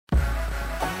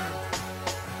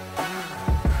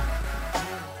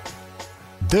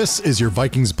This is your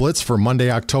Vikings Blitz for Monday,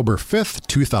 October 5th,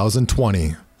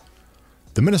 2020.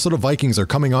 The Minnesota Vikings are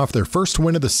coming off their first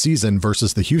win of the season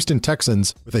versus the Houston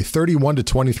Texans with a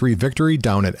 31-23 victory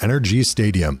down at NRG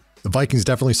Stadium. The Vikings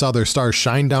definitely saw their stars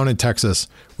shine down in Texas,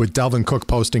 with Dalvin Cook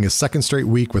posting his second straight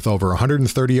week with over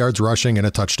 130 yards rushing and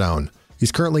a touchdown.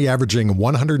 He's currently averaging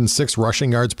 106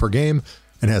 rushing yards per game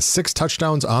and has 6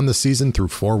 touchdowns on the season through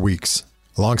 4 weeks.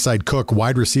 Alongside Cook,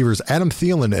 wide receivers Adam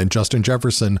Thielen and Justin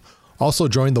Jefferson also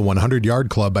joined the 100-yard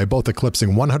club by both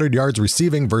eclipsing 100 yards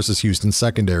receiving versus Houston's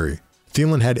secondary.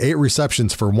 Thielen had 8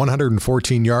 receptions for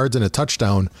 114 yards and a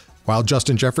touchdown, while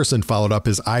Justin Jefferson followed up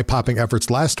his eye-popping efforts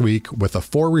last week with a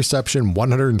 4-reception,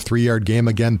 103-yard game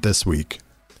again this week.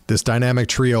 This dynamic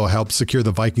trio helped secure the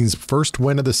Vikings' first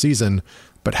win of the season,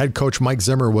 but head coach Mike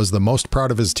Zimmer was the most proud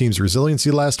of his team's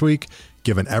resiliency last week,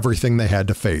 given everything they had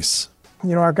to face.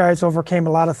 You know, our guys overcame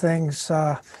a lot of things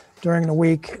during the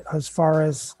week as far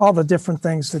as all the different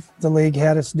things that the league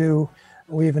had us do.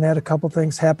 We even had a couple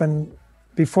things happen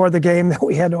before the game that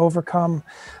we had to overcome.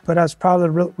 But I was proud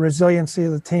of the resiliency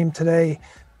of the team today.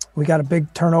 We got a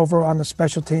big turnover on the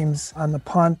special teams on the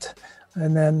punt.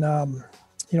 And then,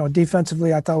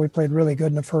 defensively, I thought we played really good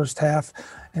in the first half.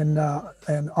 And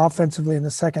offensively in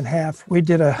the second half, we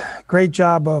did a great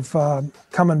job of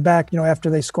coming back, after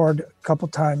they scored a couple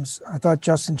times. I thought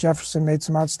Justin Jefferson made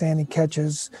some outstanding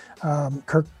catches.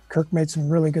 Kirk made some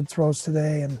really good throws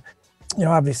today. And,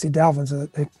 obviously Dalvin's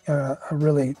a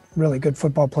really, really good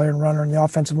football player and runner, and the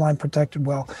offensive line protected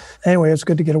well. Anyway, it's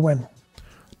good to get a win.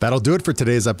 That'll do it for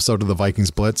today's episode of the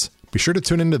Vikings Blitz. Be sure to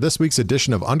tune into this week's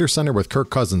edition of Under Center with Kirk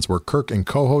Cousins, where Kirk and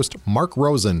co-host Mark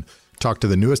Rosen talk to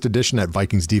the newest addition at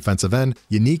Vikings defensive end,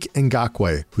 Yannick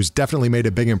Ngakoue, who's definitely made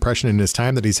a big impression in his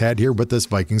time that he's had here with this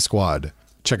Vikings squad.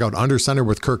 Check out Under Center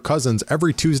with Kirk Cousins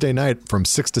every Tuesday night from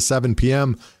 6 to 7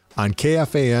 p.m. on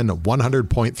KFAN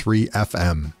 100.3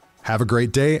 FM. Have a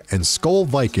great day, and Skol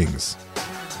Vikings!